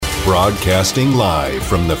Broadcasting live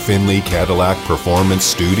from the Finley Cadillac Performance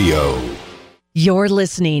Studio. You're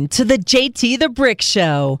listening to the JT the Brick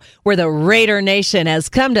Show, where the Raider Nation has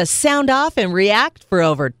come to sound off and react for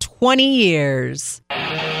over 20 years.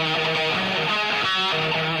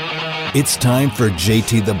 It's time for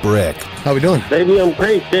JT the Brick. How we doing? Baby, I'm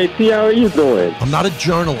great. JT, how are you doing? I'm not a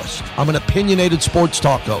journalist. I'm an opinionated sports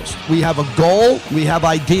talk host. We have a goal. We have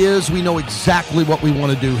ideas. We know exactly what we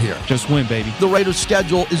want to do here. Just win, baby. The Raiders'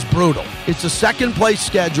 schedule is brutal. It's a second-place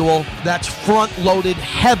schedule that's front-loaded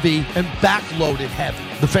heavy and back-loaded heavy.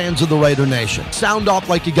 The fans of the Raider Nation. Sound off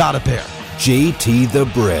like you got a pair. JT the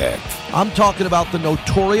Brick. I'm talking about the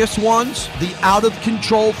notorious ones, the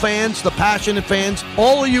out-of-control fans, the passionate fans.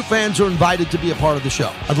 All of you fans are invited to be a part of the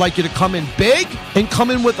show. I'd like you to come in big and come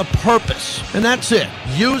in with a purpose. And that's it.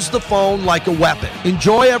 Use the phone like a weapon.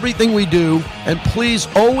 Enjoy everything we do. And please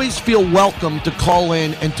always feel welcome to call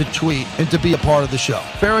in and to tweet and to be a part of the show.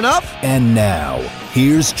 Fair enough? And now,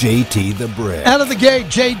 here's JT the Brick. Out of the gate,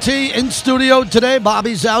 JT in studio today.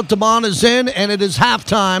 Bobby's out, Damon is in, and it is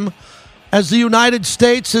halftime as the United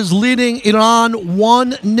States is leading Iran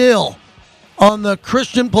 1-0 on the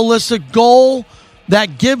Christian Pulisic goal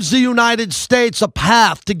that gives the United States a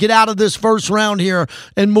path to get out of this first round here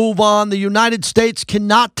and move on. The United States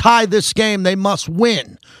cannot tie this game. They must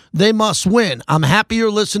win. They must win. I'm happy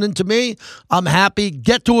you're listening to me. I'm happy.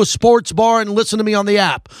 Get to a sports bar and listen to me on the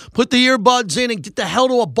app. Put the earbuds in and get the hell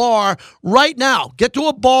to a bar right now. Get to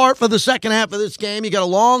a bar for the second half of this game. You got a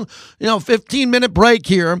long, 15-minute break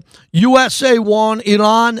here. USA 1,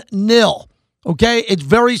 Iran 0. Okay? It's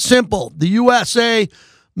very simple. The USA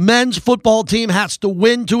men's football team has to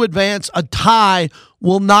win to advance. A tie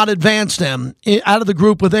will not advance them out of the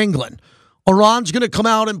group with England. Iran's going to come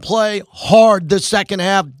out and play hard this second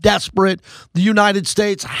half, desperate. The United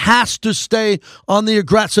States has to stay on the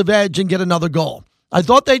aggressive edge and get another goal. I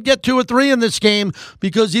thought they'd get 2 or 3 in this game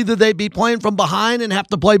because either they'd be playing from behind and have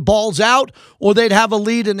to play balls out, or they'd have a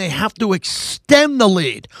lead and they have to extend the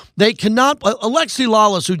lead. They cannot. Alexi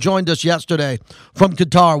Lalas, who joined us yesterday from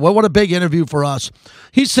Qatar, what a big interview for us.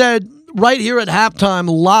 He said right here at halftime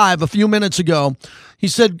live a few minutes ago, he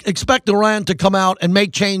said, expect Iran to come out and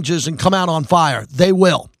make changes and come out on fire. They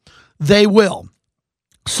will. They will.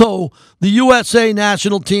 So the USA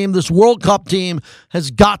national team, this World Cup team, has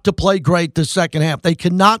got to play great this second half. They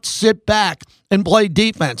cannot sit back and play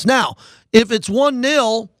defense. Now, if it's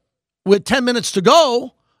 1-0 with 10 minutes to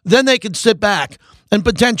go, then they can sit back and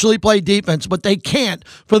potentially play defense. But they can't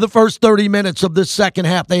for the first 30 minutes of this second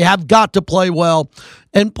half. They have got to play well.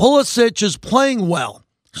 And Pulisic is playing well.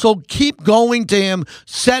 So keep going to him,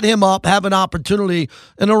 set him up, have an opportunity.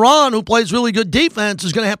 And Iran, who plays really good defense,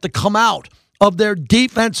 is going to have to come out of their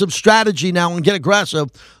defensive strategy now and get aggressive.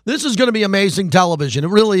 This is going to be amazing television.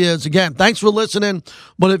 It really is. Again, thanks for listening.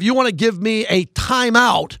 But if you want to give me a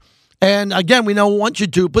timeout, and again, we want you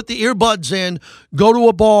to put the earbuds in, go to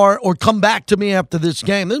a bar, or come back to me after this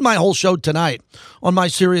game. This is my whole show tonight on my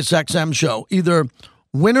SiriusXM show. Either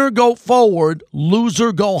winner go forward,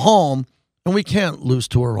 loser go home. And we can't lose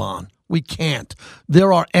to Iran. We can't.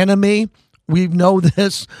 They're our enemy. We know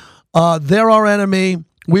this. They're our enemy.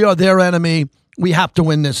 We are their enemy. We have to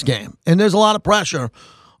win this game. And there's a lot of pressure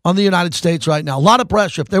on the United States right now. A lot of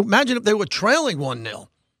pressure. Imagine if they were trailing 1-0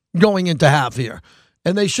 going into half here.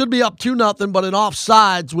 And they should be up 2-0, but in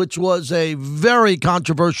offsides, which was a very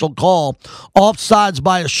controversial call. Offsides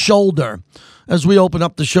by a shoulder. As we open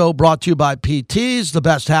up the show, brought to you by PT's, the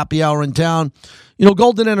best happy hour in town.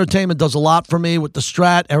 Golden Entertainment does a lot for me with the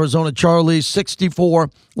Strat, Arizona Charlie,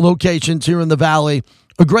 64 locations here in the Valley.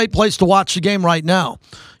 A great place to watch the game right now.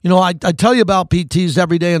 I tell you about PTs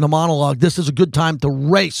every day in the monologue. This is a good time to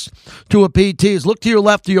race to a PTs. Look to your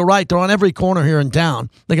left, to your right. They're on every corner here in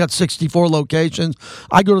town. They got 64 locations.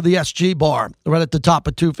 I go to the SG bar right at the top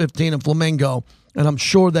of 215 in Flamingo, and I'm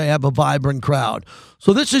sure they have a vibrant crowd.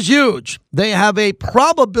 So this is huge. They have a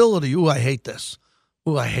probability. Ooh, I hate this.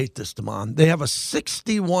 Damon. They have a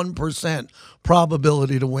 61%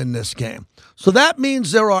 probability to win this game. So that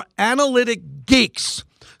means there are analytic geeks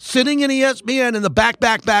sitting in ESPN in the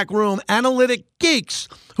back room, analytic geeks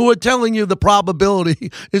who are telling you the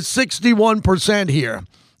probability is 61% here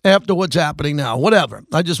after what's happening now. Whatever.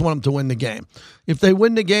 I just want them to win the game. If they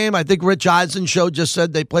win the game, I think Rich Eisen show just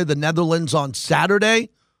said they play the Netherlands on Saturday.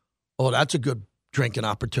 Oh, that's a good drinking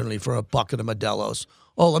opportunity for a bucket of Modelo's.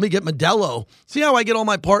 Oh, let me get Modelo. See how I get all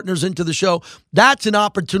my partners into the show? That's an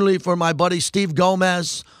opportunity for my buddy Steve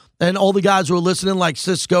Gomez and all the guys who are listening like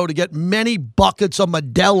Cisco to get many buckets of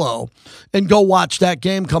Modelo and go watch that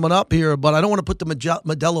game coming up here. But I don't want to put the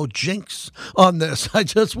Modelo jinx on this. I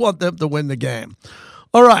just want them to win the game.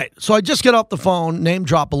 All right, so I just get off the phone, name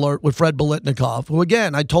drop alert with Fred Biletnikoff, who,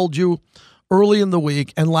 again, I told you early in the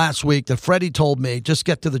week and last week that Freddie told me, just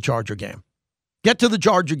get to the Charger game. Get to the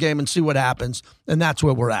Charger game and see what happens, and that's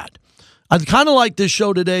where we're at. I'd kind of like this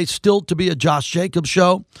show today still to be a Josh Jacobs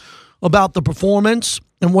show about the performance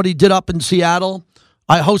and what he did up in Seattle.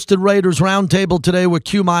 I hosted Raiders Roundtable today with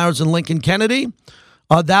Q Myers and Lincoln Kennedy.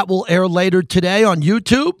 That will air later today on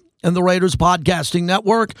YouTube and the Raiders Podcasting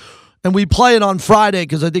Network. And we play it on Friday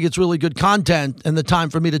because I think it's really good content and the time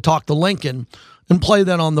for me to talk to Lincoln and play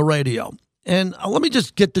that on the radio. And let me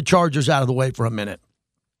just get the Chargers out of the way for a minute.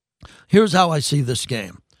 Here's how I see this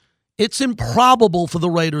game. It's improbable for the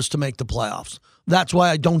Raiders to make the playoffs. That's why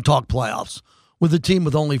I don't talk playoffs with a team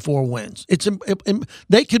with only 4 wins.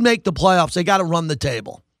 They can make the playoffs. They got to run the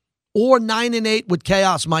table. Or 9-8 with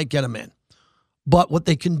chaos might get them in. But what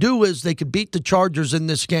they can do is they could beat the Chargers in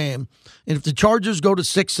this game. And if the Chargers go to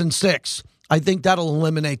 6-6, I think that'll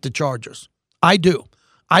eliminate the Chargers. I do.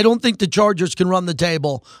 I don't think the Chargers can run the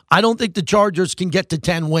table. I don't think the Chargers can get to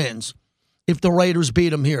 10 wins if the Raiders beat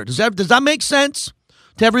them here. Does that make sense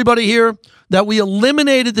to everybody here? That we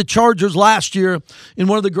eliminated the Chargers last year in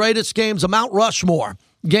one of the greatest games, a Mount Rushmore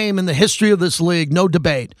game in the history of this league. No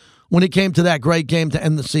debate when it came to that great game to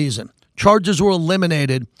end the season. Chargers were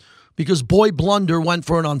eliminated because Boy Blunder went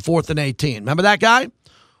for it on 4th and 18. Remember that guy?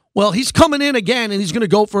 Well, he's coming in again, and he's going to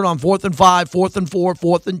go for it on 4th and 5, 4th and 4,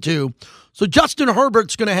 4th and 2. So Justin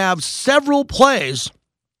Herbert's going to have several plays,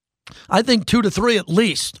 I think 2 to 3 at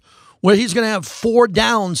least, where he's going to have 4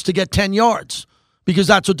 downs to get 10 yards because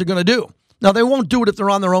that's what they're going to do. Now, they won't do it if they're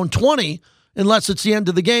on their own 20 unless it's the end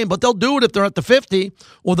of the game, but they'll do it if they're at the 50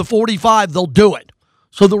 or the 45. They'll do it.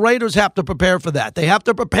 So the Raiders have to prepare for that. They have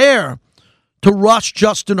to prepare to rush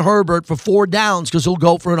Justin Herbert for 4 downs because he'll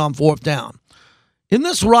go for it on 4th down. In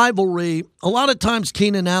this rivalry, a lot of times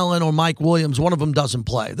Keenan Allen or Mike Williams, one of them doesn't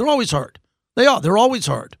play. They're always hurt. They are. They're always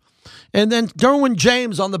hurt. And then Derwin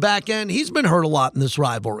James on the back end, he's been hurt a lot in this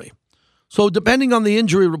rivalry. So depending on the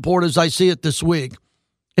injury report as I see it this week,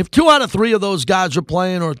 if 2 out of 3 of those guys are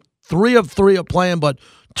playing or 3 of 3 are playing but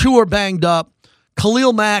 2 are banged up,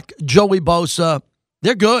 Khalil Mack, Joey Bosa,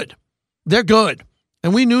 they're good. They're good.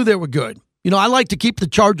 And we knew they were good. You know, I like to keep the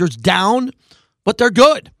Chargers down, but they're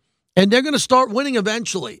good. And they're going to start winning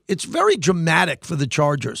eventually. It's very dramatic for the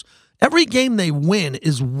Chargers. Every game they win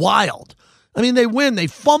is wild. I mean, they win. They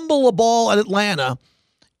fumble a ball at Atlanta,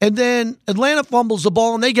 and then Atlanta fumbles the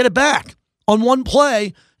ball, and they get it back on one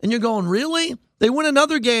play. And you're going, really? They win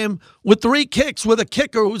another game with 3 kicks with a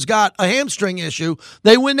kicker who's got a hamstring issue.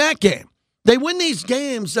 They win that game. They win these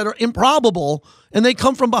games that are improbable, and they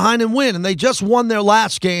come from behind and win. And they just won their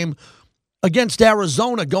last game against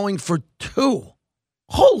Arizona going for 2.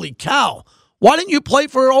 Holy cow. Why didn't you play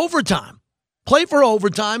for overtime? Play for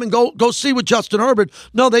overtime and go see with Justin Herbert.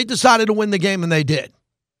 No, they decided to win the game, and they did.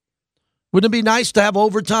 Wouldn't it be nice to have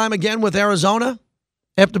overtime again with Arizona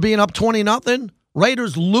after being up 20-0?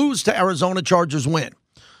 Raiders lose to Arizona, Chargers win.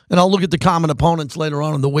 And I'll look at the common opponents later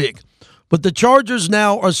on in the week. But the Chargers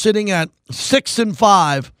now are sitting at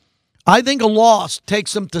 6-5. I think a loss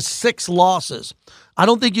takes them to 6 losses. I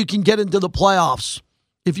don't think you can get into the playoffs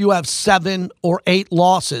if you have 7 or 8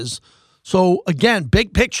 losses. So, again,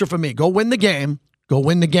 big picture for me. Go win the game. Go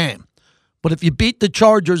win the game. But if you beat the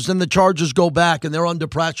Chargers, then the Chargers go back and they're under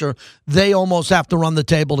pressure. They almost have to run the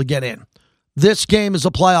table to get in. This game is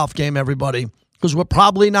a playoff game, everybody, because we're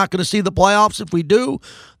probably not going to see the playoffs. If we do,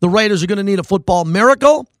 the Raiders are going to need a football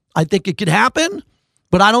miracle. I think it could happen,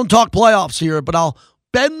 but I don't talk playoffs here, but I'll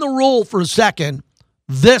bend the rule for a second.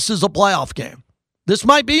 This is a playoff game. This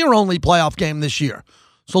might be your only playoff game this year.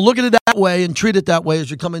 So look at it that way and treat it that way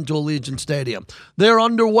as you come into Allegiant Stadium. They're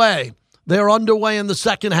underway. They're underway in the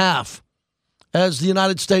second half as the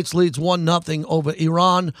United States leads 1-0 over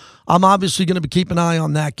Iran. I'm obviously going to keep an eye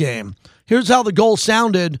on that game. Here's how the goal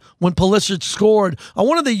sounded when Pulisic scored. I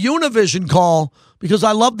wanted the Univision call because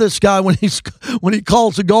I love this guy when he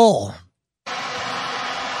calls a goal.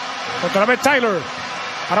 Otra vez Tyler.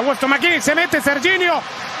 Para Weston McKinney. Se mete Serginho.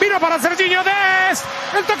 Vino para Serginho Dest.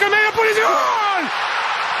 El toque en medio. ¡Gol!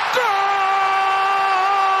 ¡Gol!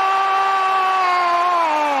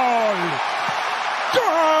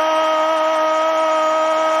 ¡Gol!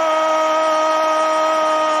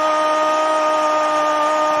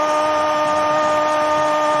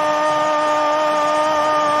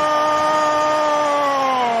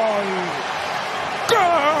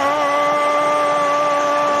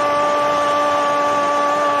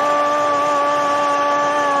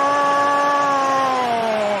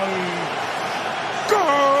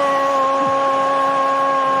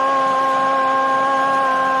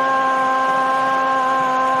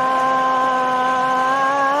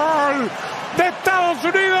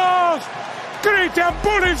 Christian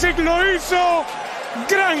Pulisic lo hizo.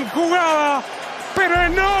 Gran jugada, pero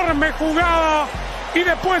enorme jugada. Y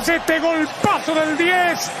después este golpazo del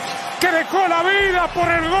 10 que dejó la vida por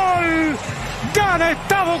el gol. Gana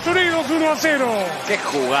Estados Unidos 1-0. ¡Qué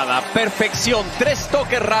jugada! Perfección, 3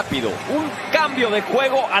 toques rápido, un cambio de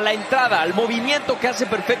juego a la entrada, al movimiento que hace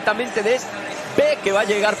perfectamente Dest. Ve que va a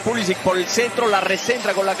llegar Pulisic por el centro, la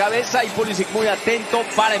recentra con la cabeza y Pulisic muy atento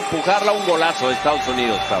para empujarla. Un golazo de Estados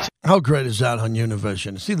Unidos. How great is that on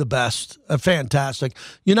Univision? Is he the best? Fantastic.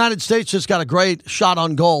 United States just got a great shot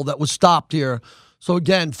on goal that was stopped here. So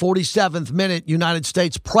again, 47th minute, United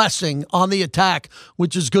States pressing on the attack,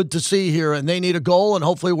 which is good to see here. And they need a goal, and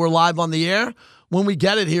hopefully we're live on the air when we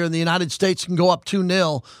get it here, and the United States can go up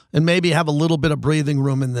 2-0 and maybe have a little bit of breathing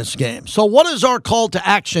room in this game. So what is our call to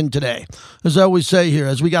action today? As I always say here,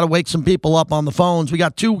 as we got to wake some people up on the phones, we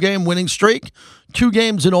got 2-game winning streak, 2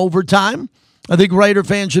 games in overtime. I think Raider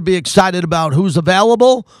fans should be excited about who's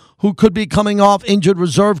available, who could be coming off injured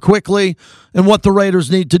reserve quickly, and what the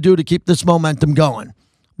Raiders need to do to keep this momentum going.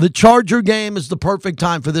 The Charger game is the perfect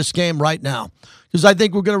time for this game right now, because I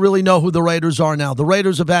think we're going to really know who the Raiders are now. The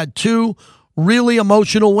Raiders have had 2 really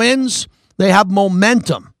emotional wins. They have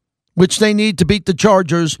momentum, which they need to beat the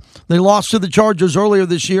Chargers. They lost to the Chargers earlier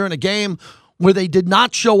this year in a game where they did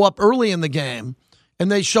not show up early in the game,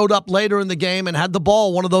 and they showed up later in the game and had the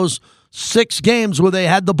ball, one of those 6 games where they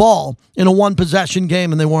had the ball in a 1-possession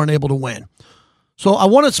game and they weren't able to win. So I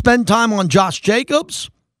want to spend time on Josh Jacobs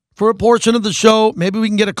for a portion of the show. Maybe we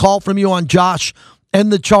can get a call from you on Josh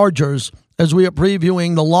and the Chargers as we are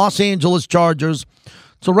previewing the Los Angeles Chargers.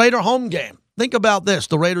 It's a Raider home game. Think about this.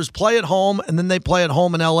 The Raiders play at home, and then they play at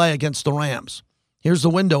home in L.A. against the Rams. Here's the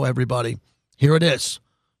window, everybody. Here it is.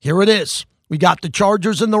 Here it is. We got the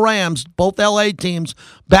Chargers and the Rams, both L.A. teams,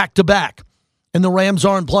 back-to-back. And the Rams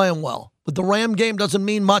aren't playing well. But the Ram game doesn't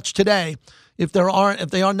mean much today if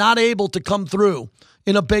they are not able to come through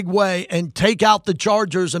in a big way and take out the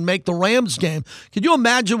Chargers and make the Rams game. Can you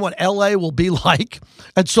imagine what L.A. will be like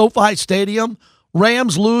at SoFi Stadium?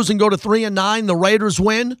 Rams lose and go to 3-9. The Raiders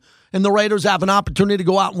win, and the Raiders have an opportunity to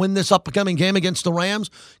go out and win this upcoming game against the Rams.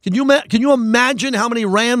 Can you imagine how many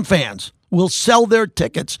Ram fans will sell their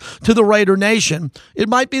tickets to the Raider Nation? It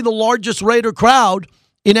might be the largest Raider crowd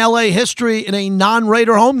in L.A. history in a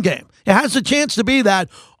non-Raider home game. It has a chance to be that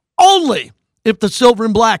only if the Silver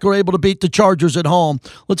and Black are able to beat the Chargers at home.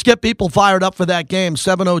 Let's get people fired up for that game.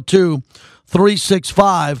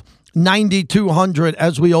 702-365-9200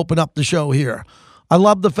 as we open up the show here. I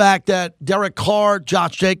love the fact that Derek Carr,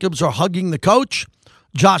 Josh Jacobs are hugging the coach.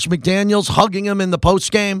 Josh McDaniels hugging him in the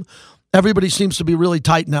postgame. Everybody seems to be really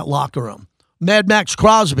tight in that locker room. Mad Max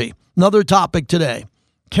Crosby, another topic today.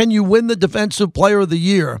 Can you win the Defensive Player of the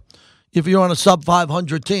Year if you're on a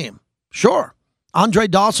sub-500 team? Sure. Andre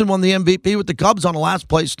Dawson won the MVP with the Cubs on a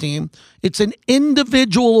last-place team. It's an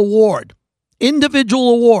individual award.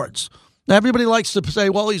 Individual awards. Now, everybody likes to say,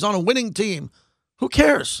 well, he's on a winning team. Who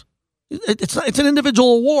cares? It's an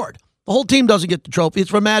individual award. The whole team doesn't get the trophy. It's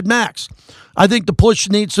for Mad Max. I think the push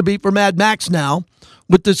needs to be for Mad Max now,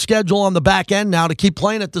 with the schedule on the back end now, to keep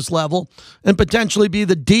playing at this level and potentially be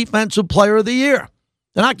the Defensive Player of the Year.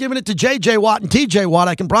 They're not giving it to J.J. Watt and T.J. Watt,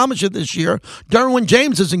 I can promise you this year. Derwin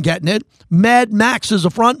James isn't getting it. Mad Max is a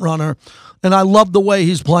front runner, and I love the way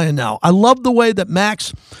he's playing now. I love the way that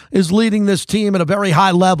Max is leading this team at a very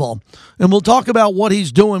high level. And we'll talk about what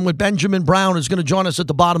he's doing with Benjamin Brown, who's going to join us at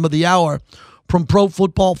the bottom of the hour from Pro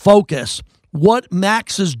Football Focus. What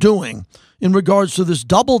Max is doing in regards to this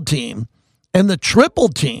double team and the triple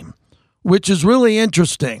team, which is really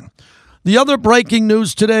interesting. The other breaking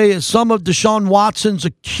news today is some of Deshaun Watson's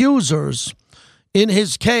accusers in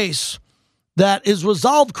his case that is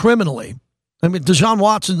resolved criminally. I mean, Deshaun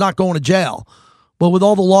Watson's not going to jail, but with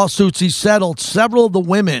all the lawsuits he's settled, several of the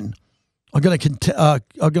women are going to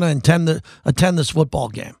attend this football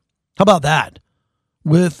game. How about that?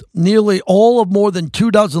 With nearly all of more than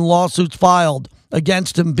 24 lawsuits filed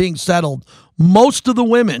against him being settled, most of the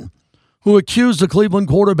women who accused the Cleveland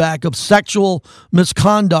quarterback of sexual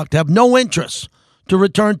misconduct have no interest to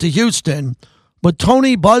return to Houston. But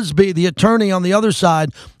Tony Busby, the attorney on the other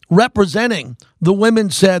side, representing the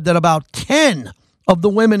women, said that about 10 of the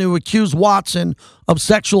women who accused Watson of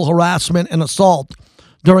sexual harassment and assault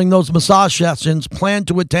during those massage sessions plan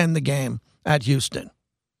to attend the game at Houston.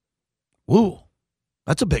 Ooh,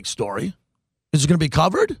 that's a big story. Is it going to be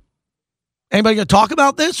covered? Anybody going to talk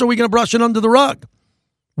about this, or are we going to brush it under the rug?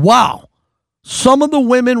 Wow. Some of the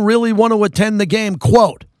women really want to attend the game,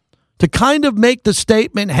 quote, to kind of make the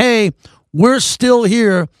statement, hey, we're still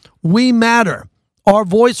here. We matter. Our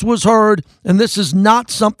voice was heard, and this is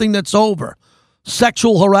not something that's over.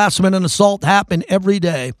 sexual harassment and assault happen every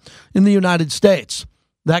day in the United States.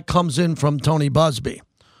 That comes in from Tony Busby.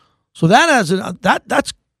 So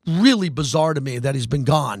that's really bizarre to me that he's been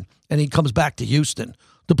gone and he comes back to Houston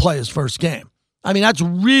to play his first game. I mean, that's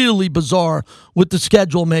really bizarre with the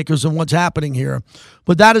schedule makers and what's happening here.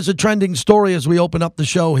 But that is a trending story as we open up the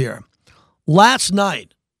show here. Last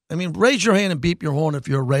night, I mean, raise your hand and beep your horn if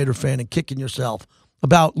you're a Raider fan and kicking yourself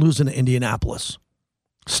about losing to Indianapolis.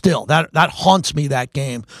 Still, that haunts me, that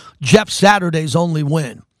game. Jeff Saturday's only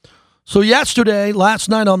win. So last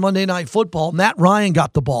night on Monday Night Football, Matt Ryan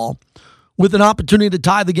got the ball with an opportunity to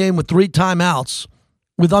tie the game with 3 timeouts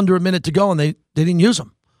with under a minute to go, and they didn't use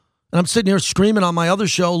them. And I'm sitting here screaming on my other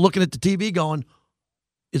show, looking at the TV going,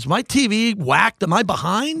 is my TV whacked? Am I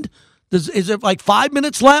behind? Is it like 5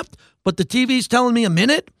 minutes left, but the TV's telling me a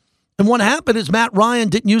minute? And what happened is Matt Ryan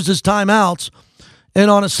didn't use his timeouts. And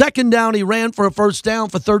on a second down, he ran for a first down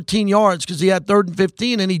for 13 yards because he had 3rd and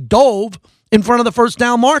 15, and he dove in front of the first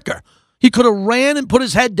down marker. He could have ran and put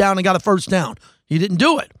his head down and got a first down. He didn't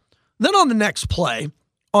do it. Then on the next play,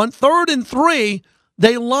 on 3rd and 3,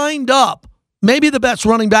 they lined up maybe the best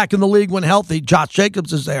running back in the league when healthy. Josh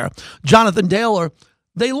Jacobs is there. Jonathan Taylor.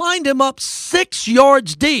 They lined him up 6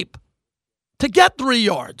 yards deep to get 3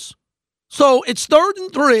 yards. So it's 3rd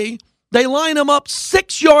and 3. They line him up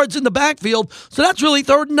 6 yards in the backfield. So that's really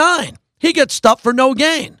 3rd and 9. He gets stuffed for no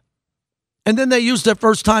gain. And then they used their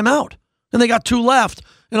first timeout. And they got 2 left.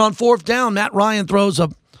 And on 4th down, Matt Ryan throws a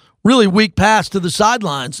really weak pass to the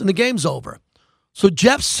sidelines, and the game's over. So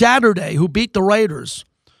Jeff Saturday, who beat the Raiders,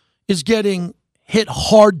 is getting hit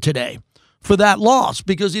hard today for that loss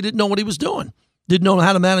because he didn't know what he was doing. Didn't know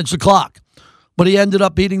how to manage the clock. But he ended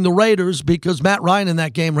up beating the Raiders because Matt Ryan in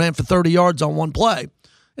that game ran for 30 yards on one play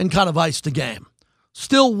and kind of iced the game.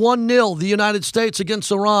 Still 1-0, the United States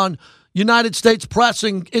against Iran. United States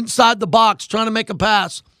pressing inside the box, trying to make a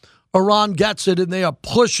pass. Iran gets it, and they are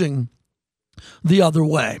pushing the other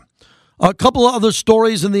way. A couple of other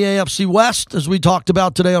stories in the AFC West, as we talked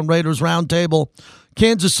about today on Raiders Roundtable.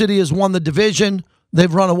 Kansas City has won the division.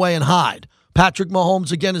 They've run away and hide. Patrick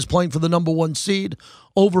Mahomes, again, is playing for the number 1 seed.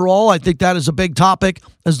 Overall, I think that is a big topic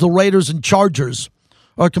as the Raiders and Chargers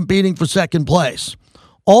are competing for second place.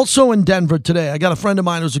 Also in Denver today, I got a friend of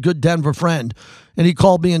mine who's a good Denver friend, and he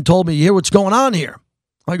called me and told me, you hear what's going on here?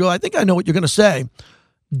 I go, I think I know what you're going to say.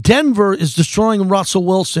 Denver is destroying Russell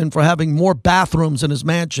Wilson for having more bathrooms in his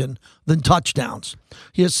mansion than touchdowns.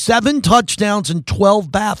 He has 7 touchdowns and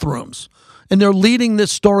 12 bathrooms, and they're leading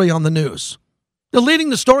this story on the news. They're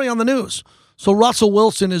leading the story on the news. So Russell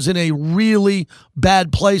Wilson is in a really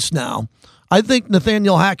bad place now. I think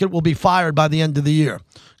Nathaniel Hackett will be fired by the end of the year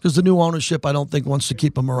because the new ownership, I don't think, wants to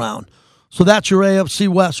keep him around. So that's your AFC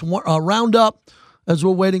West roundup as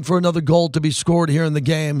we're waiting for another goal to be scored here in the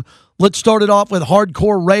game. Let's start it off with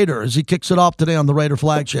Hardcore Raider as he kicks it off today on the Raider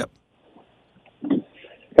flagship.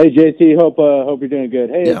 Hey, JT, hope you're doing good.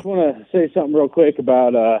 Hey, I just want to say something real quick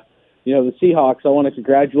about the Seahawks. I want to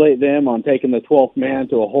congratulate them on taking the 12th man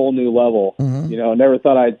to a whole new level. Mm-hmm. Never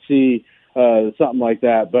thought I'd see something like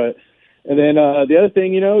that. And then the other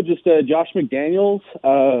thing, just Josh McDaniels,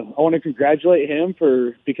 I want to congratulate him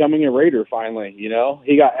for becoming a Raider finally.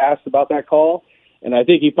 He got asked about that call, and I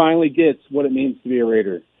think he finally gets what it means to be a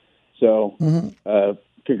Raider. So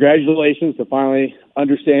congratulations to finally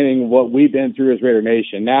understanding what we've been through as Raider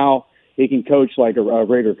Nation. Now he can coach like a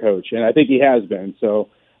Raider coach, and I think he has been. So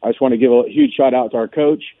I just want to give a huge shout-out to our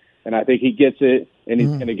coach, and I think he gets it, and he's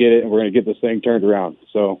going to get it, and we're going to get this thing turned around.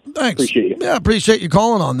 So thanks. Appreciate you. Yeah, appreciate you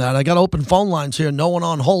calling on that. I got open phone lines here. No one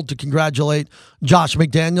on hold to congratulate Josh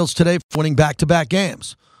McDaniels today for winning back-to-back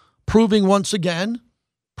games. Proving once again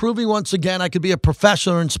I could be a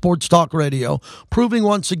professional in sports talk radio. Proving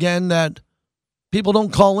once again that people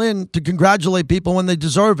don't call in to congratulate people when they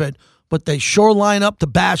deserve it, but they sure line up to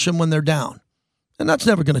bash them when they're down. And that's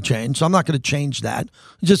never going to change, so I'm not going to change that.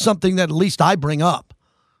 It's just something that at least I bring up.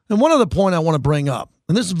 And one other point I want to bring up,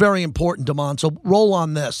 and this is very important, Damon, so roll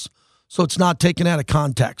on this so it's not taken out of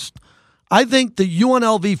context. I think the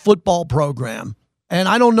UNLV football program, and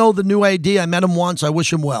I don't know the new AD. I met him once. I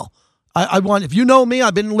wish him well. If you know me,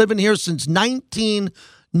 I've been living here since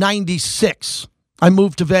 1996. I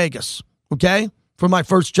moved to Vegas, okay, for my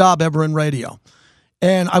first job ever in radio.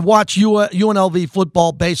 And I watched UNLV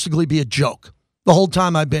football basically be a joke the whole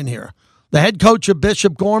time I've been here. The head coach of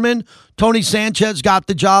Bishop Gorman, Tony Sanchez, got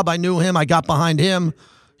the job. I knew him. I got behind him.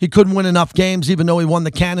 He couldn't win enough games, even though he won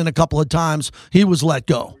the Cannon a couple of times. He was let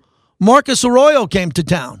go. Marcus Arroyo came to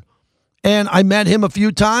town. And I met him a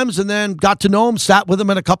few times and then got to know him, sat with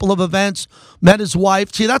him at a couple of events, met his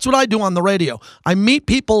wife. See, that's what I do on the radio. I meet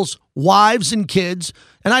people's wives and kids,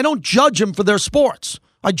 and I don't judge them for their sports.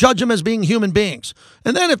 I judge them as being human beings.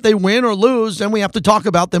 And then if they win or lose, then we have to talk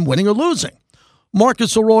about them winning or losing.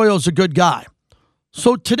 Marcus Arroyo's a good guy.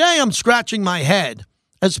 So today I'm scratching my head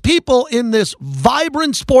as people in this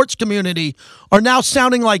vibrant sports community are now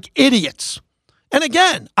sounding like idiots. And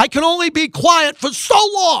again, I can only be quiet for so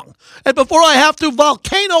long and before I have to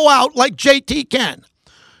volcano out like JT can.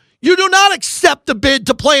 You do not accept a bid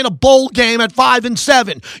to play in a bowl game at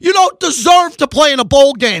 5-7. You don't deserve to play in a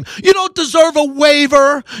bowl game. You don't deserve a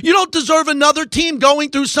waiver. You don't deserve another team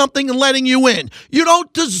going through something and letting you in. You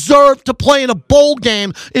don't deserve to play in a bowl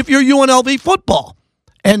game if you're UNLV football.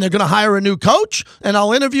 And they're going to hire a new coach, and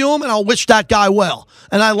I'll interview him, and I'll wish that guy well.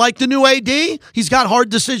 And I like the new AD. He's got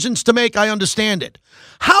hard decisions to make. I understand it.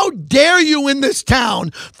 How dare you in this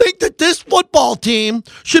town think that this football team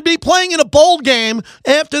should be playing in a bowl game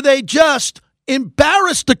after they just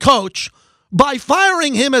embarrassed the coach by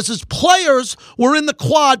firing him as his players were in the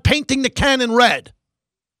quad painting the cannon red?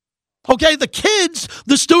 Okay, the kids,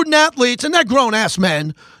 the student athletes, and they're grown-ass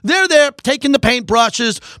men, they're there taking the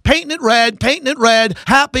paintbrushes, painting it red,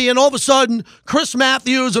 happy, and all of a sudden, Chris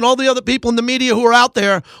Matthews and all the other people in the media who are out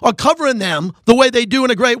there are covering them the way they do in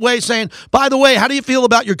a great way, saying, by the way, how do you feel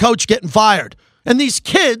about your coach getting fired? And these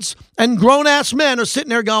kids and grown-ass men are sitting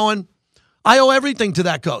there going, I owe everything to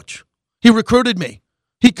that coach. He recruited me.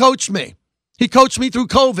 He coached me. He coached me through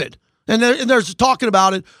COVID. And they're talking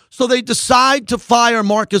about it. So they decide to fire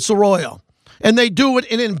Marcus Arroyo. And they do it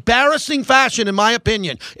in embarrassing fashion, in my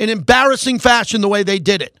opinion. In embarrassing fashion, the way they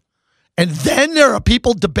did it. And then there are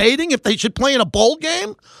people debating if they should play in a bowl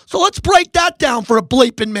game. So let's break that down for a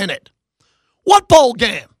bleeping minute. What bowl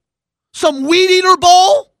game? Some Weed Eater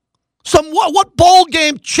Bowl? What bowl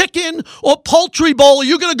game, chicken or poultry bowl, are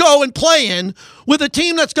you going to go and play in with a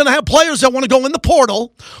team that's going to have players that want to go in the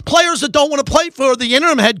portal, players that don't want to play for the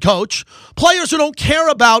interim head coach, players who don't care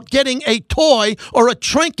about getting a toy or a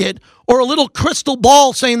trinket or a little crystal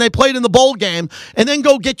ball saying they played in the bowl game, and then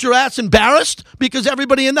go get your ass embarrassed because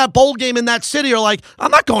everybody in that bowl game in that city are like, I'm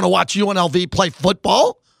not going to watch UNLV play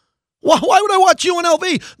football. Why would I watch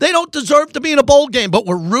UNLV? They don't deserve to be in a bowl game, but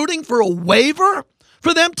we're rooting for a waiver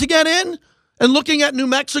for them to get in, and looking at New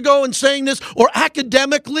Mexico and saying this, or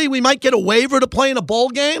academically we might get a waiver to play in a bowl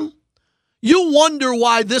game. You wonder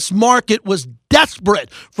why this market was desperate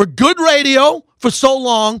for good radio for so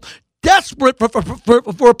long, desperate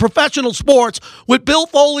for professional sports with Bill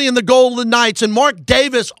Foley and the Golden Knights and Mark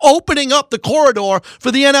Davis opening up the corridor for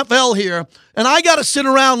the NFL here. And I got to sit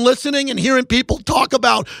around listening and hearing people talk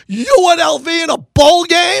about UNLV in a bowl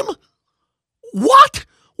game? What?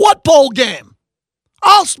 What bowl game?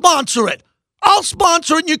 I'll sponsor it.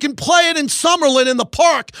 And you can play it in Summerlin in the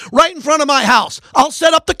park right in front of my house. I'll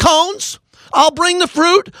set up the cones. I'll bring the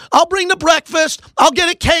fruit. I'll bring the breakfast. I'll get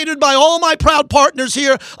it catered by all my proud partners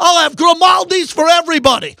here. I'll have Grimaldi's for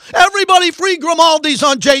everybody. Everybody free Grimaldi's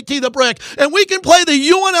on JT the Brick. And we can play the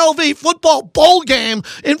UNLV football bowl game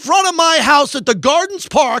in front of my house at the Gardens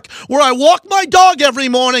Park where I walk my dog every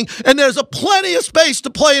morning, and there's a plenty of space to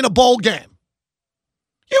play in a bowl game.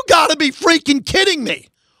 You got to be freaking kidding me.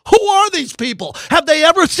 Who are these people? Have they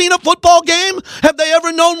ever seen a football game? Have they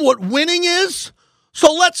ever known what winning is?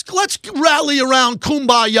 So let's rally around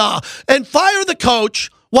Kumbaya and fire the coach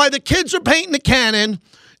while the kids are painting the cannon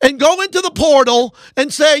and go into the portal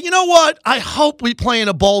and say, you know what? I hope we play in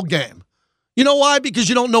a bowl game. You know why? Because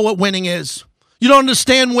you don't know what winning is. You don't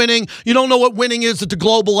understand winning. You don't know what winning is at the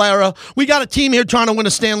global era. We got a team here trying to win a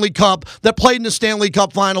Stanley Cup that played in the Stanley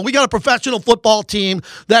Cup final. We got a professional football team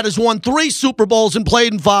that has won 3 Super Bowls and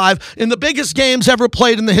played in 5 in the biggest games ever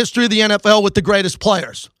played in the history of the NFL with the greatest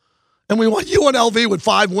players. And we want UNLV with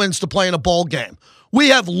 5 wins to play in a bowl game. We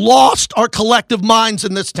have lost our collective minds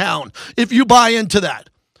in this town, if you buy into that.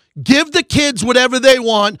 Give the kids whatever they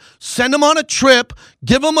want. Send them on a trip.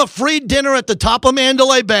 Give them a free dinner at the top of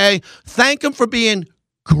Mandalay Bay. Thank them for being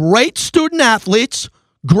great student athletes,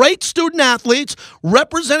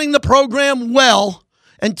 representing the program well,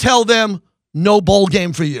 and tell them no bowl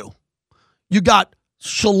game for you. You got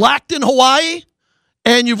shellacked in Hawaii,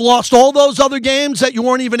 and you've lost all those other games that you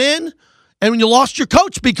weren't even in. And when you lost your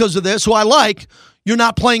coach because of this, who I like, you're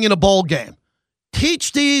not playing in a bowl game.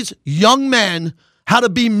 Teach these young men how to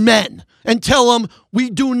be men, and tell them we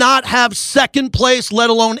do not have second place, let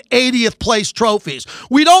alone 80th place trophies.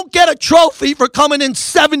 We don't get a trophy for coming in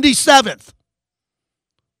 77th.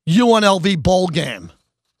 UNLV bowl game.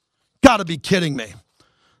 Got to be kidding me.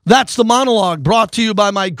 That's the monologue, brought to you by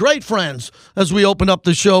my great friends as we open up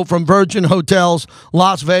the show from Virgin Hotels,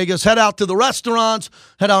 Las Vegas. Head out to the restaurants,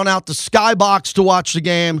 head on out to Skybox to watch the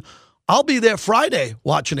game. I'll be there Friday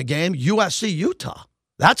watching a game, USC Utah.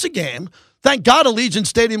 That's a game. Thank God Allegiant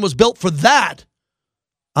Stadium was built for that.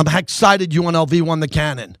 I'm excited UNLV won the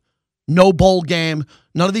Cannon. No bowl game,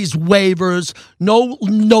 none of these waivers, no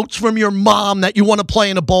notes from your mom that you want to play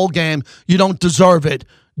in a bowl game. You don't deserve it.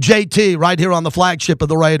 JT right here on the flagship of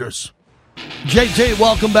the Raiders. JT,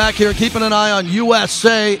 welcome back here. Keeping an eye on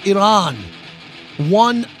USA, Iran.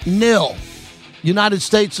 1-0. United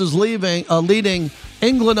States is leading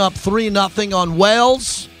England up 3-0 on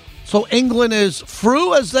Wales. So England is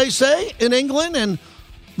through, as they say in England, and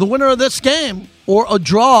the winner of this game or a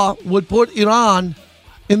draw would put Iran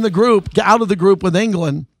in the group, out of the group with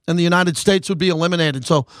England, and the United States would be eliminated.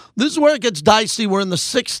 So this is where it gets dicey. We're in the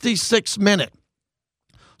 66th minute.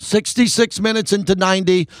 66 minutes into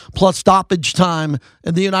 90 plus stoppage time,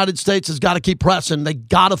 and the United States has got to keep pressing. They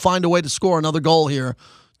got to find a way to score another goal here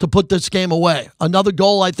to put this game away. Another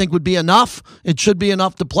goal, I think, would be enough. It should be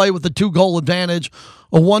enough to play with a 2-goal advantage.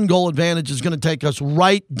 A 1-goal advantage is going to take us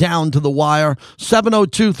right down to the wire.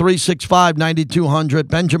 702-365-9200.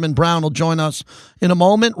 Benjamin Brown will join us in a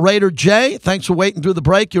moment. Raider Jay, thanks for waiting through the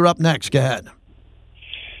break. You're up next. Go ahead.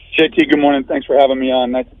 JT, good morning. Thanks for having me on.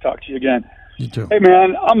 Nice to talk to you again. You too. Hey,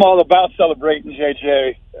 man, I'm all about celebrating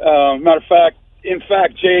JJ. Matter of fact,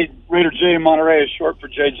 Raider J in Monterey is short for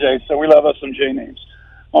JJ, so we love us some J names.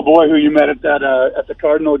 My boy who you met at the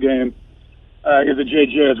Cardinal game is a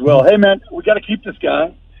JJ as well. Hey, man, we got to keep this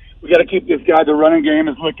guy. We got to keep this guy. The running game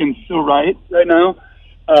is looking so right now,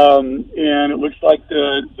 and it looks like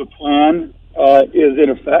the plan is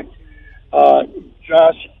in effect.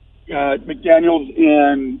 Josh McDaniels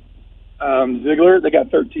and Ziegler, they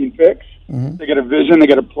got 13 picks. Mm-hmm. They got a vision. They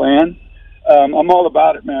got a plan. I'm all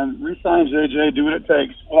about it, man. Resign JJ, do what it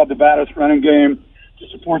takes. We'll have the baddest running game to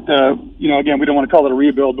support again, we don't want to call it a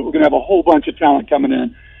rebuild, but we're going to have a whole bunch of talent coming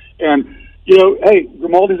in. And, hey,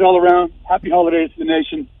 Grimaldi's all around. Happy holidays to the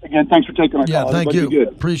nation. Again, thanks for taking my call. Yeah, thank you.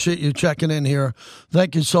 Appreciate you checking in here.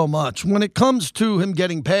 Thank you so much. When it comes to him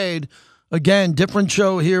getting paid, again, different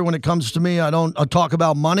show here when it comes to me. I talk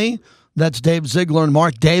about money. That's Dave Ziegler and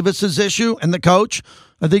Mark Davis's issue and the coach.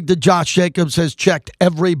 I think that Josh Jacobs has checked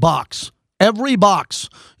every box in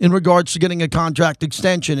regards to getting a contract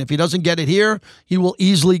extension. If he doesn't get it here, he will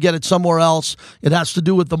easily get it somewhere else. It has to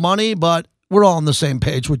do with the money, but we're all on the same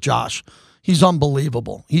page with Josh. He's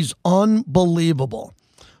unbelievable. He's unbelievable.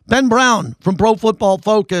 Ben Brown from Pro Football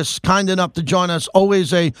Focus, kind enough to join us.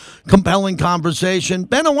 Always a compelling conversation.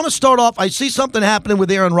 Ben, I want to start off. I see something happening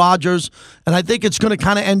with Aaron Rodgers, and I think it's going to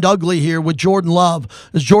kind of end ugly here with Jordan Love,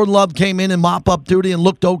 as Jordan Love came in mop-up duty and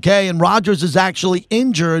looked okay, and Rodgers is actually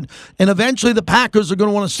injured, and eventually the Packers are going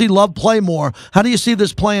to want to see Love play more. How do you see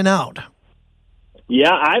this playing out?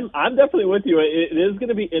 Yeah, I'm definitely with you. It is going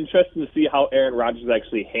to be interesting to see how Aaron Rodgers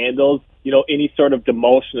actually handles, any sort of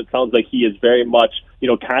demotion. It sounds like he is very much,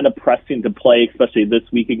 kind of pressing to play, especially this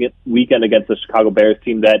weekend against the Chicago Bears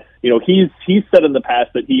team that, he's said in the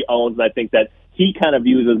past that he owns, and I think that he kind of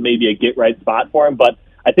views as maybe a get-right spot for him. But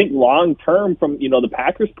I think long-term, from, the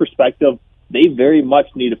Packers' perspective, they very much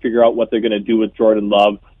need to figure out what they're going to do with Jordan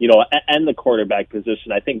Love, and the quarterback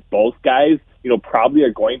position. I think both guys, probably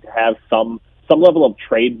are going to have some level of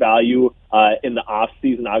trade value in the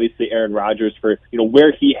offseason. Obviously, Aaron Rodgers, for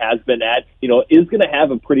where he has been at, is going to have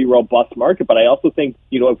a pretty robust market. But I also think,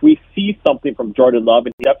 if we see something from Jordan Love,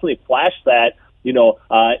 and he definitely flashed that,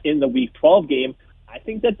 in the Week 12 game, I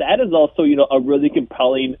think that is also, a really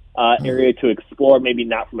compelling area to explore, maybe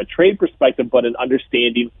not from a trade perspective, but an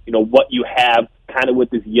understanding, what you have kind of with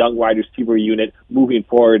this young wide receiver unit moving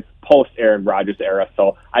forward post Aaron Rodgers era.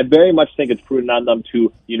 So I very much think it's prudent on them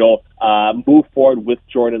to, move forward with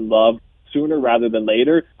Jordan Love sooner rather than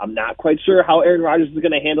later. I'm not quite sure how Aaron Rodgers is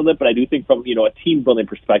going to handle it, but I do think from, a team building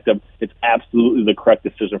perspective, it's absolutely the correct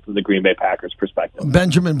decision from the Green Bay Packers perspective.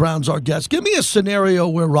 Benjamin Brown's our guest. Give me a scenario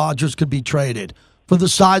where Rodgers could be traded for the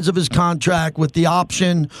size of his contract, with the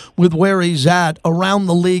option, with where he's at around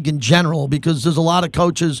the league in general, because there's a lot of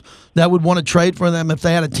coaches that would want to trade for them if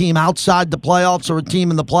they had a team outside the playoffs or a team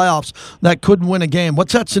in the playoffs that couldn't win a game.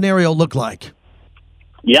 What's that scenario look like?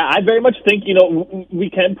 Yeah, I very much think,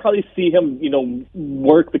 we can probably see him,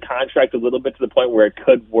 work the contract a little bit to the point where it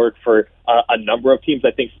could work for a number of teams.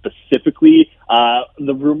 I think specifically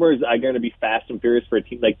the rumors are going to be fast and furious for a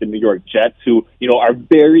team like the New York Jets, who, are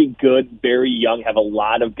very good, very young, have a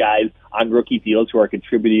lot of guys on rookie deals who are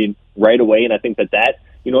contributing right away. And I think that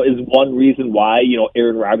is one reason why,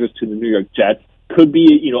 Aaron Rodgers to the New York Jets could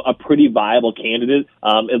be, a pretty viable candidate.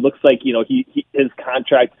 It looks like, his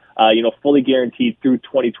contract, fully guaranteed through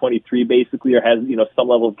 2023 basically, or has, some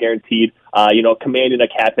level of guaranteed, commanding a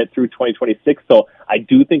cap hit through 2026. So I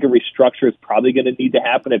do think a restructure is probably going to need to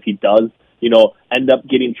happen if he does, end up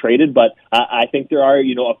getting traded. But I think there are,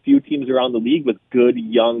 a few teams around the league with good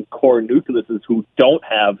young core nucleuses who don't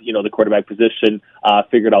have, the quarterback position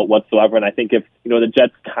figured out whatsoever. And I think if, the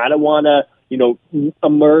Jets kind of want to,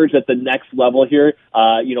 emerge at the next level here,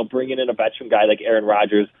 bringing in a veteran guy like Aaron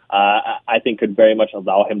Rodgers, I think could very much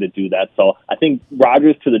allow him to do that. So I think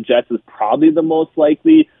Rodgers to the Jets is probably the most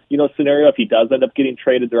likely, scenario. If he does end up getting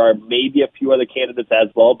traded, there are maybe a few other candidates as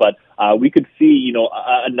well, but we could see,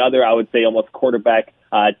 another, I would say, almost quarterback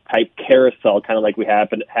type carousel, kind of like what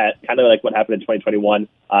happened in 2021,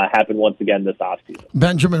 happened once again this offseason.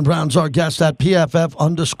 Benjamin Brown's our guest at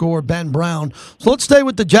PFF_Ben Brown. So let's stay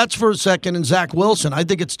with the Jets for a second and Zach Wilson. I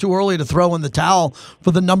think it's too early to throw in the towel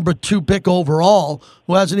for the number 2 pick overall,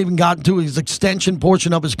 who hasn't even gotten to his extension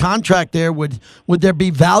portion of his contract there. Would there be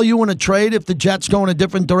value in a trade if the Jets go in a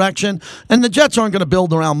different direction? And the Jets aren't going to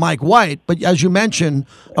build around Mike White, but as you mentioned,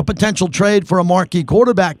 a potential trade for a marquee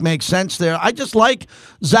quarterback makes sense there. I just like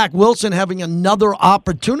Zach Wilson having another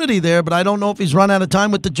opportunity there, but I don't know if he's run out of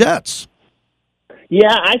time with the Jets.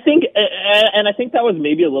 Yeah, I think that was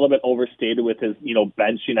maybe a little bit overstated with his,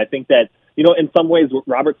 benching. I think that, in some ways,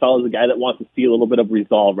 Robert Saleh is a guy that wants to see a little bit of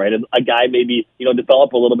resolve, right? A guy maybe,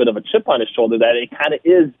 develop a little bit of a chip on his shoulder that it kind of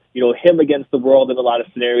is, him against the world in a lot of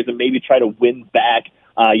scenarios, and maybe try to win back,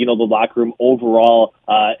 the locker room overall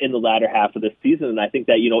in the latter half of this season. And I think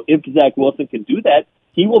that, if Zach Wilson can do that,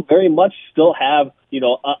 he will very much still have,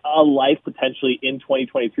 a life potentially in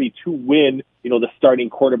 2023 to win, the starting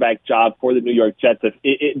quarterback job for the New York Jets,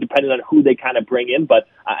 depending on who they kind of bring in. But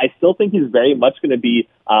I still think he's very much going to be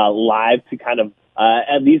live to kind of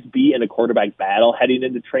at least be in a quarterback battle heading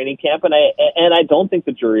into training camp. And I don't think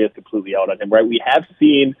the jury is completely out on him, right? We have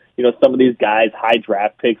seen, some of these guys, high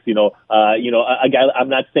draft picks, a guy, I'm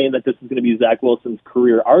not saying that this is going to be Zach Wilson's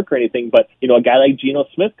career arc or anything, but, a guy like Geno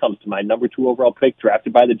Smith comes to mind, number 2 overall pick,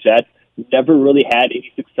 drafted by the Jets, never really had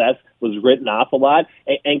any success, was written off a lot,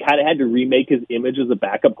 and kind of had to remake his image as a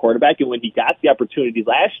backup quarterback. And when he got the opportunity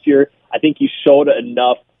last year, I think he showed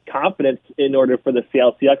enough confidence in order for the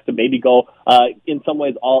Seattle Seahawks to maybe go in some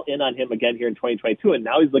ways all in on him again here in 2022. And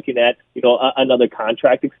now he's looking at, another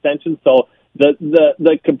contract extension. So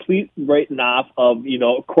the complete writing off of,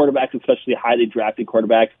 quarterbacks, especially highly drafted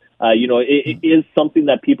quarterbacks, it is something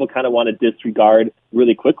that people kind of want to disregard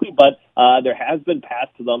really quickly. But there has been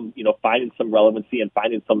paths to them, finding some relevancy and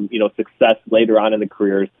finding some, success later on in the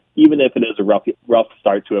careers, even if it is a rough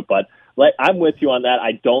start to it. But I'm with you on that.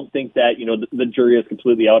 I don't think that, the jury is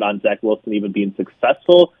completely out on Zach Wilson even being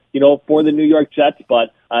successful, for the New York Jets.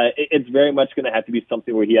 But it's very much going to have to be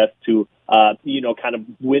something where he has to, kind of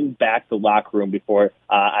win back the locker room before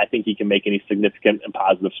I think he can make any significant and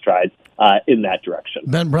positive strides in that direction.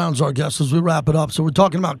 Ben Brown's our guest as we wrap it up. So we're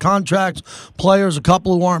talking about contracts, players, a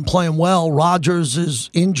couple who aren't playing well. Rodgers is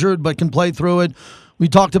injured but can play through it. We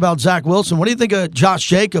talked about Zach Wilson. What do you think of Josh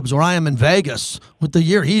Jacobs, where I am in Vegas, with the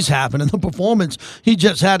year he's having? And the performance he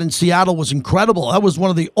just had in Seattle was incredible. That was one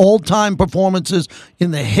of the all-time performances in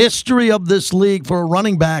the history of this league for a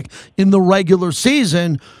running back in the regular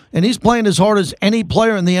season. And he's playing as hard as any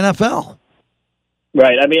player in the NFL.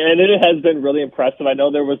 Right. I mean, and it has been really impressive. I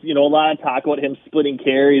know there was, a lot of talk about him splitting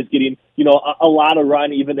carries, getting, a lot of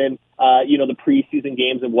run even in, the preseason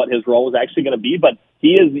games and what his role was actually going to be. But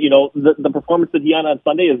he is, the performance that he had on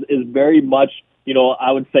Sunday is very much,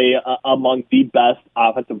 I would say among the best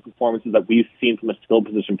offensive performances that we've seen from a skill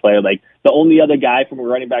position player. Like the only other guy from a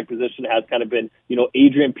running back position has kind of been,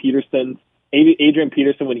 Adrian Peterson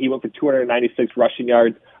when he went for 296 rushing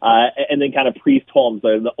yards, and then kind of Priest Holmes.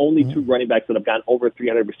 They're the only 2 running backs that have gone over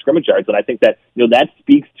 300 scrimmage yards. And I think that, that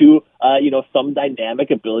speaks to, some dynamic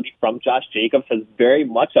ability from Josh Jacobs has very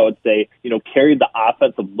much, I would say, carried the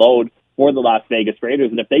offensive load for the Las Vegas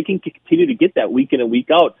Raiders. And if they can continue to get that week in and week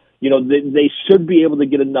out, they should be able to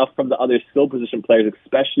get enough from the other skill position players,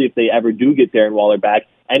 especially if they ever do get Darren Waller back,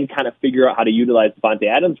 and kind of figure out how to utilize Devontae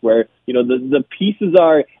Adams, where, the pieces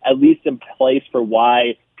are at least in place for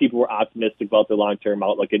why people were optimistic about their long-term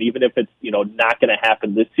outlook. And even if it's, not going to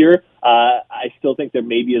happen this year, I still think there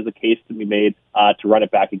maybe is a case to be made to run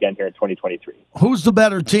it back again here in 2023. Who's the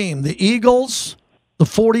better team, the Eagles, the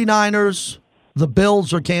 49ers, the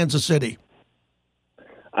Bills, or Kansas City?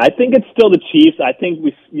 I think it's still the Chiefs. I think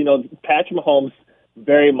Patrick Mahomes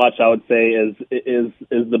very much, I would say, is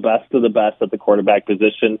the best of the best at the quarterback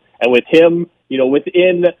position. And with him,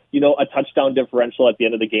 within, a touchdown differential at the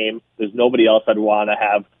end of the game, there's nobody else I'd want to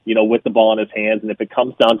have, with the ball in his hands. And if it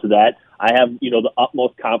comes down to that, I have, the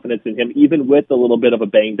utmost confidence in him, even with a little bit of a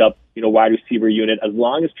banged up, wide receiver unit. As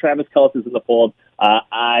long as Travis Kelce is in the fold,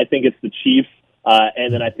 I think it's the Chiefs.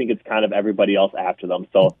 And then I think it's kind of everybody else after them.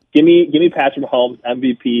 So give me Patrick Mahomes,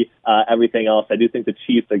 MVP, everything else. I do think the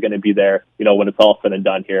Chiefs are going to be there, when it's all said and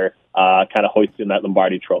done here, kind of hoisting that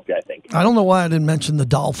Lombardi trophy, I think. I don't know why I didn't mention the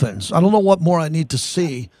Dolphins. I don't know what more I need to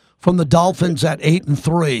see from the Dolphins at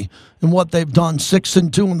 8-3 and what they've done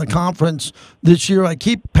 6-2 in the conference this year. I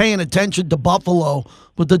keep paying attention to Buffalo,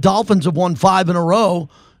 but the Dolphins have won 5 in a row,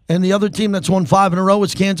 and the other team that's won 5 in a row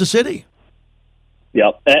is Kansas City.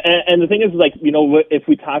 Yep. And the thing is, if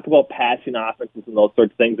we talk about passing offenses and those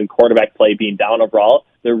sorts of things and quarterback play being down overall,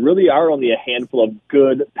 there really are only a handful of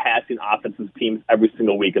good passing offensive teams every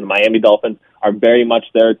single week. And the Miami Dolphins are very much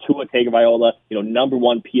there. Tua Tagovailoa, number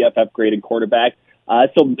 1 PFF graded quarterback.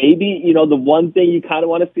 So maybe, the one thing you kind of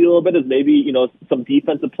want to see a little bit is maybe, some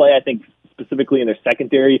defensive play. I think specifically in their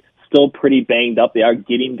secondary, still pretty banged up. They are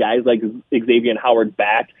getting guys like Xavier Howard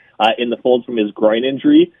back in the fold from his groin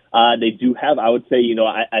injury. They do have, I would say,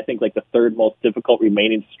 I think like the third most difficult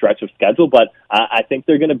remaining stretch of schedule, but I think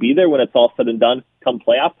they're going to be there when it's all said and done come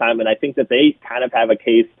playoff time. And I think that they kind of have a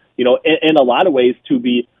case, in a lot of ways to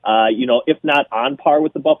be, if not on par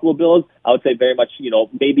with the Buffalo Bills, I would say very much,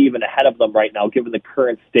 maybe even ahead of them right now, given the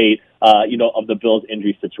current state, of the Bills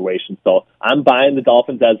injury situation. So I'm buying the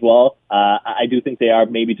Dolphins as well. I do think they are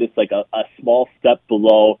maybe just like a small step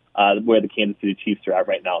below where the Kansas City Chiefs are at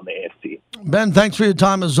right now in the AFC. Ben, thanks for your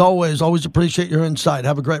time as always. Always appreciate your insight.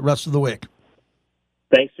 Have a great rest of the week.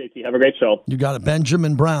 Thanks, JT. Have a great show. You got it.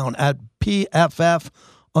 Benjamin Brown at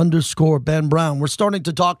PFF_Ben Brown. We're starting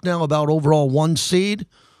to talk now about overall 1 seed.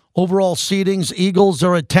 Overall seedings, Eagles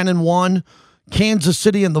are at 10-1. Kansas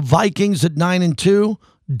City and the Vikings at 9-2.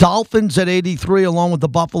 Dolphins at 83, along with the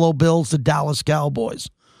Buffalo Bills, the Dallas Cowboys.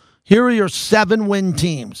 Here are your 7-win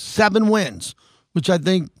teams. 7 wins, which I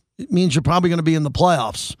think means you're probably going to be in the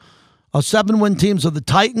playoffs. 7-win teams are the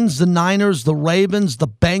Titans, the Niners, the Ravens, the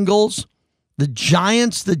Bengals, the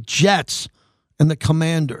Giants, the Jets, and the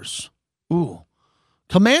Commanders. Ooh.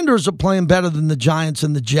 Commanders are playing better than the Giants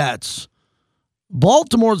and the Jets.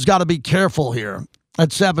 Baltimore's got to be careful here at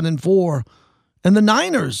 7-4. And the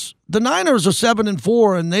Niners are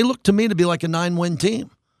 7-4, and they look to me to be like a 9-win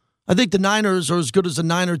team. I think the Niners are as good as a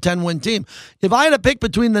 9 or 10-win team. If I had to pick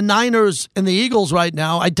between the Niners and the Eagles right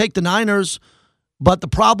now, I'd take the Niners, but the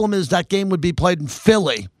problem is that game would be played in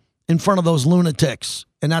Philly in front of those lunatics,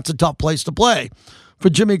 and that's a tough place to play for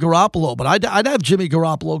Jimmy Garoppolo. But I'd have Jimmy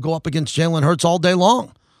Garoppolo go up against Jalen Hurts all day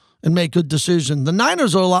long and make good decisions. The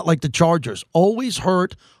Niners are a lot like the Chargers. Always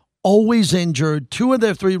hurt, always injured. 2 of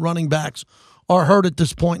their 3 running backs are hurt at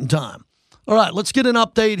this point in time. All right, let's get an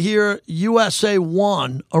update here. USA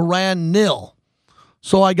 1, Iran 0.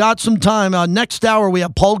 So I got some time. Next hour, we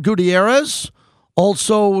have Paul Gutierrez.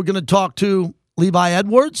 Also, we're going to talk to Levi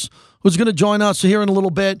Edwards, who's going to join us here in a little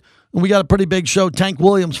bit. And we got a pretty big show. Tank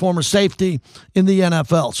Williams, former safety in the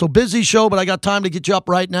NFL. So busy show, but I got time to get you up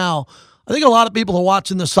right now. I think a lot of people are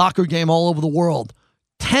watching the soccer game all over the world.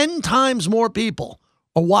 10 times more people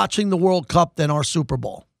are watching the World Cup than our Super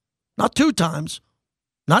Bowl. Not 2 times.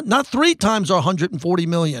 Not 3 times our 140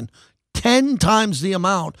 million. 10 times the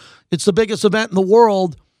amount. It's the biggest event in the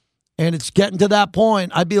world, and it's getting to that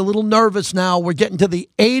point. I'd be a little nervous now. We're getting to the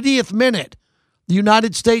 80th minute. The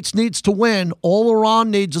United States needs to win. All Iran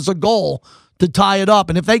needs is a goal to tie it up.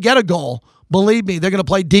 And if they get a goal, believe me, they're going to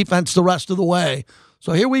play defense the rest of the way.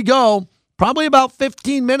 So here we go. Probably about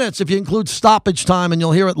 15 minutes if you include stoppage time, and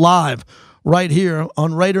you'll hear it live right here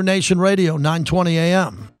on Raider Nation Radio, 920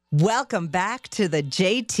 a.m. Welcome back to the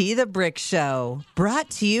JT the Brick Show, brought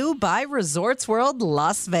to you by Resorts World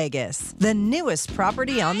Las Vegas, the newest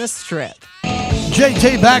property on the Strip.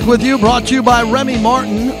 JT back with you, brought to you by Remy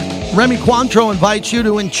Martin. Remy Cointreau invites you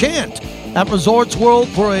to enchant at Resorts World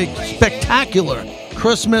for a spectacular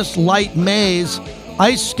Christmas light maze,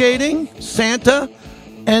 ice skating, Santa,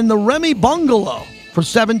 and the Remy Bungalow. For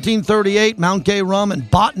 $17.38, Mount Gay Rum and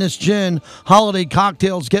Botanist Gin holiday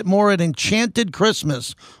cocktails. Get more at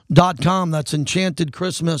enchantedchristmas.com. That's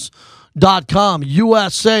enchantedchristmas.com.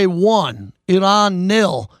 USA 1, Iran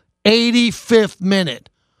 0, 85th minute.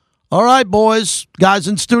 All right, boys, guys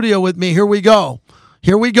in studio with me. Here we go.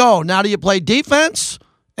 Now, do you play defense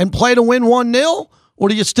and play to win 1-0, or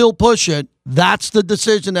do you still push it? That's the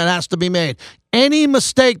decision that has to be made. Any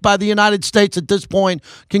mistake by the United States at this point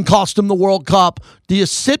can cost them the World Cup. Do you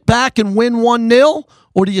sit back and win 1-0,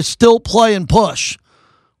 or do you still play and push?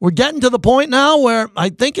 we're getting to the point now where I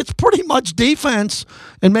think it's pretty much defense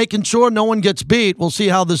and making sure no one gets beat. We'll see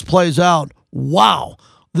how this plays out. Wow.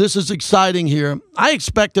 This is exciting here. I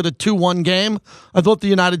expected a 2-1 game. I thought the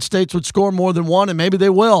United States would score more than one, and maybe they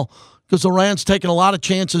will, because Iran's taking a lot of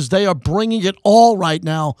chances. They are bringing it all right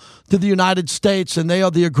now to the United States, and they are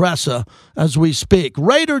the aggressor as we speak.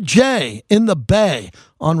 Raider J in the Bay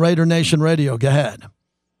on Raider Nation Radio. Go ahead.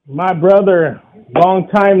 My brother, long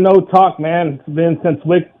time no talk, man. It's been since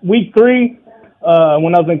week 3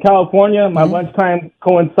 when I was in California. My lunchtime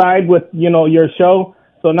coincide with, your show.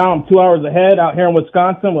 So now I'm 2 hours ahead out here in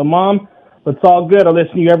Wisconsin with Mom. But it's all good. I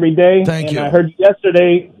listen to you every day. Thank you. I heard you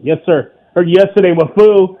yesterday. Yes, sir. Heard you yesterday with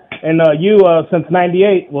Fu. And you since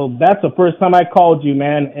 98. Well, that's the first time I called you,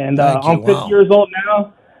 man. And I'm 50 years old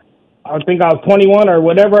now. I think I was 21 or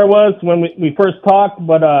whatever I was when we first talked.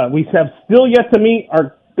 But we have still yet to meet.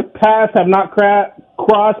 Our paths have not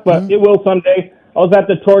crossed, but it will someday. I was at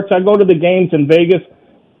the Torch. I go to the games in Vegas.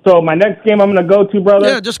 So my next game I'm going to go to, brother.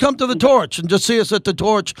 Yeah, just come to the Torch and just see us at the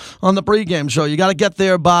Torch on the pregame show. You got to get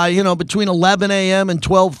there by, between 11 a.m. and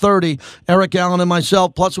 12:30, Eric Allen and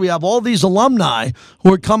myself. Plus, we have all these alumni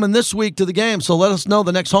who are coming this week to the game. So let us know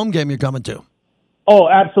the next home game you're coming to. Oh,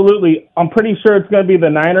 absolutely. I'm pretty sure it's going to be the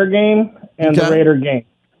Niner game and the Raider game.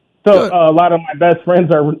 So a lot of my best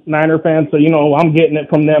friends are Niner fans, so, I'm getting it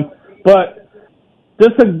from them. But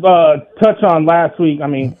just to touch on last week,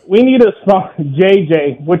 we need a song,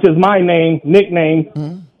 JJ, which is my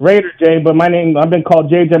nickname, Raider J, but my name, I've been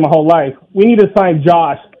called JJ my whole life. We need to sign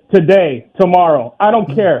Josh today, tomorrow. I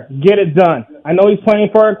don't care. Get it done. I know he's playing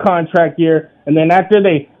for a contract year, and then after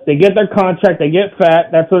they get their contract, they get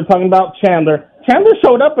fat. That's what they're talking about, Chandler. Chandler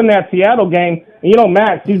showed up in that Seattle game, and,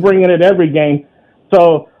 Max, he's bringing it every game.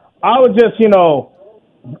 So I was just,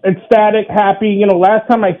 ecstatic, happy. Last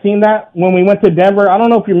time I seen that when we went to Denver, I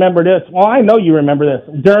don't know if you remember this. Well, I know you remember this.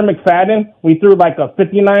 Darren McFadden, we threw like a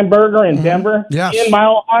 59 burger in Denver, in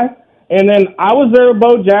Mile High. And then I was there with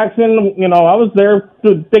Bo Jackson. I was there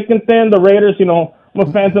through thick and thin. The Raiders, I'm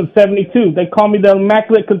a fan since 72. They call me the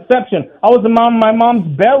Immaculate Conception. I was in my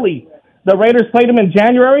mom's belly. The Raiders played him in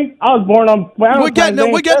January. I was born on Valentine's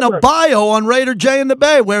Day. We're getting a bio on Raider J in the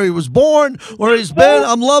Bay, where he was born, where he's been.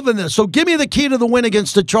 I'm loving this. So give me the key to the win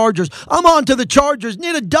against the Chargers. I'm on to the Chargers.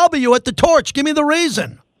 Need a W at the Torch. Give me the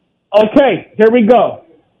reason. Okay, here we go.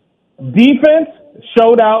 Defense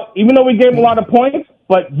showed out, even though we gave him a lot of points,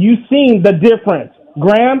 but you seen the difference.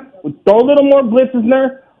 Graham, throw a little more blitzes in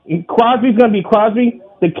there. Crosby's going to be Crosby.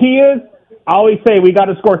 The key is, I always say we got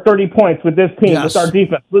to score 30 points with this team, with our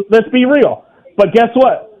defense. Let's be real. But guess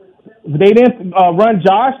what? They didn't run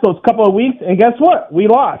Josh those couple of weeks, and guess what? We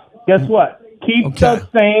lost. Guess what? Keep the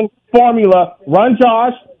same formula. Run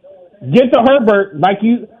Josh. Get to Herbert.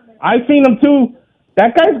 I've seen him too.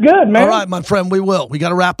 That guy's good, man. All right, my friend, we will. We got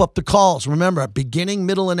to wrap up the calls. Remember, beginning,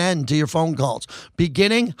 middle, and end to your phone calls.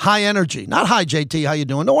 Beginning, high energy. Not hi, JT, how you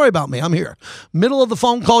doing? Don't worry about me. I'm here. Middle of the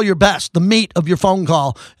phone call, your best, the meat of your phone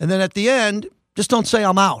call. And then at the end, just don't say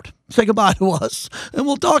I'm out. Say goodbye to us, and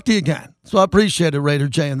we'll talk to you again. So I appreciate it, Raider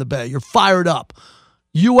J in the Bay. You're fired up.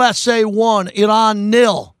 USA 1, Iran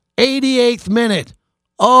 0, 88th minute.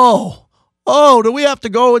 Oh, do we have to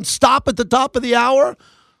go and stop at the top of the hour?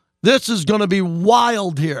 This is going to be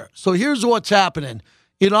wild here. So here's what's happening.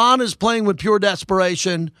 Iran is playing with pure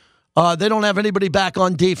desperation. They don't have anybody back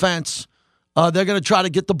on defense. They're going to try to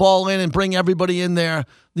get the ball in and bring everybody in there.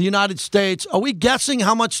 The United States, are we guessing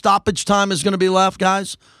how much stoppage time is going to be left,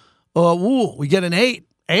 guys? We get an 8.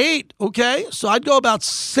 8, okay. So I'd go about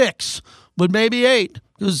 6, but maybe 8.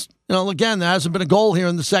 Because, again, there hasn't been a goal here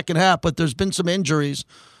in the second half, but there's been some injuries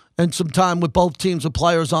and some time with both teams of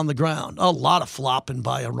players on the ground. A lot of flopping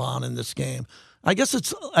by Iran in this game. I guess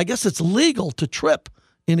it's legal to trip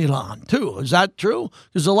in Iran, too. Is that true?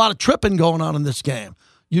 There's a lot of tripping going on in this game.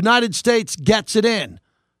 United States gets it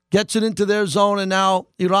into their zone, and now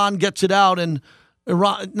Iran gets it out, and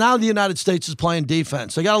now the United States is playing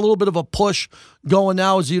defense. They got a little bit of a push going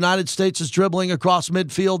now as the United States is dribbling across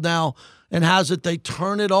midfield now and has it. They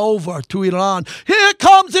turn it over to Iran. Here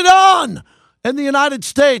comes Iran! And the United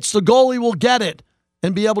States, the goalie will get it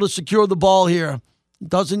and be able to secure the ball here.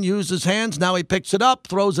 Doesn't use his hands. Now he picks it up,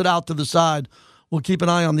 throws it out to the side. We'll keep an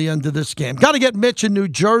eye on the end of this game. Got to get Mitch in New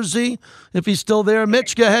Jersey if he's still there.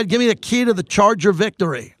 Mitch, go ahead. Give me the key to the Charger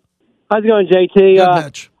victory. How's it going, JT? Good,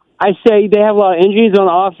 Mitch. I say they have a lot of injuries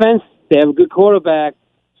on offense. They have a good quarterback.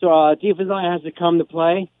 So defense line has to come to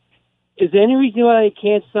play. Is there any reason why they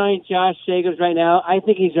can't sign Josh Jacobs right now? I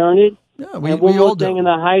think he's earned it. Yeah, we all do. Thing in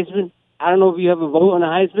the Heisman. I don't know if you have a vote on the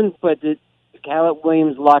Heisman, but did Caleb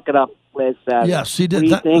Williams lock it up last Saturday? Yes, he did.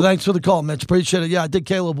 What do you think? Thanks for the call, Mitch. Appreciate it. Yeah, I did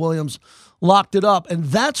Caleb Williams locked it up. And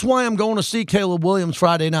that's why I'm going to see Caleb Williams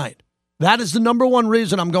Friday night. That is the number one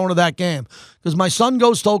reason I'm going to that game. Because my son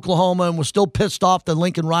goes to Oklahoma and was still pissed off that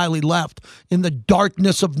Lincoln Riley left in the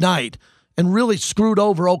darkness of night and really screwed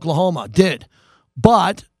over Oklahoma. Did.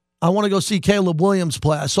 But I want to go see Caleb Williams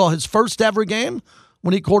play. I saw his first ever game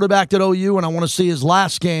when he quarterbacked at OU, and I want to see his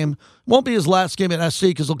last game. Won't be his last game at SC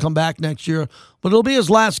because he'll come back next year, but it'll be his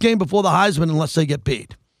last game before the Heisman unless they get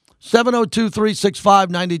beat.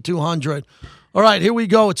 702-365-9200. All right, here we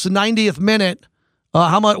go. It's the 90th minute.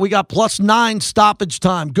 How much? We got +9 stoppage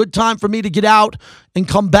time. Good time for me to get out and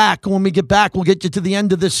come back. When we get back, we'll get you to the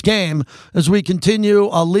end of this game as we continue.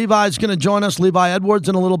 Levi's going to join us, Levi Edwards,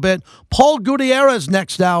 in a little bit. Paul Gutierrez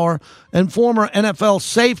next hour, and former NFL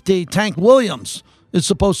safety Tank Williams is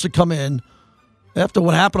supposed to come in after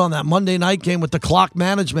what happened on that Monday night game with the clock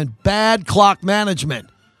management. Bad clock management.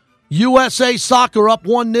 USA Soccer up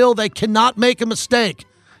 1-0. They cannot make a mistake.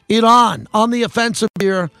 Iran on the offensive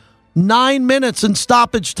here. 9 minutes in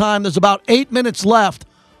stoppage time. There's about 8 minutes left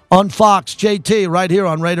on Fox. JT right here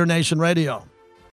on Raider Nation Radio.